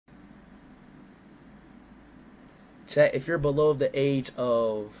Chat, if you're below the age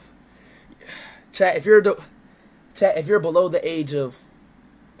of chat, if you're chat, if you're below the age of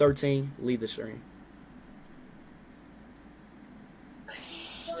 13, leave the stream.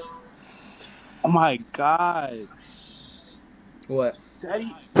 Oh my God. What?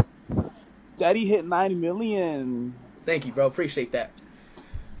 Daddy hit 9 million. Thank you, bro. Appreciate that.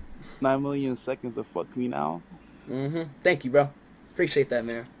 9 million seconds to fuck me now. Thank you, bro. Appreciate that,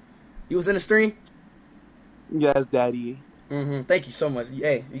 man. You was in the stream? Yes, Daddy. Thank you so much.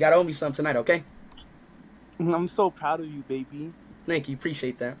 Hey, you gotta owe me some tonight, okay? I'm so proud of you, baby. Thank you.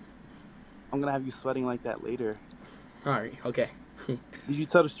 Appreciate that. I'm gonna have you sweating like that later. Alright, okay. Did you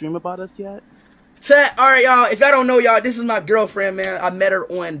tell the stream about us yet? Chat, alright, y'all. If y'all don't know, y'all, this is my girlfriend, man. I met her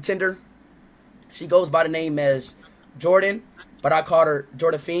on Tinder. She goes by the name as Jordan, but I called her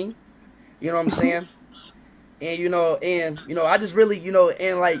Jordaphine. You know what I'm saying? And I just really, when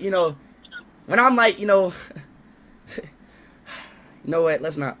I'm like, you know what?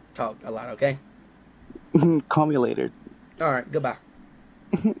 Let's not talk a lot, okay? Call me later. All right, goodbye.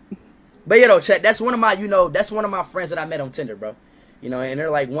 But chat, that's one of my friends that I met on Tinder, bro. And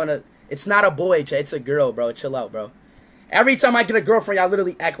they're like it's not a boy, chat, it's a girl, bro. Chill out, bro. Every time I get a girlfriend, y'all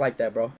literally act like that, bro.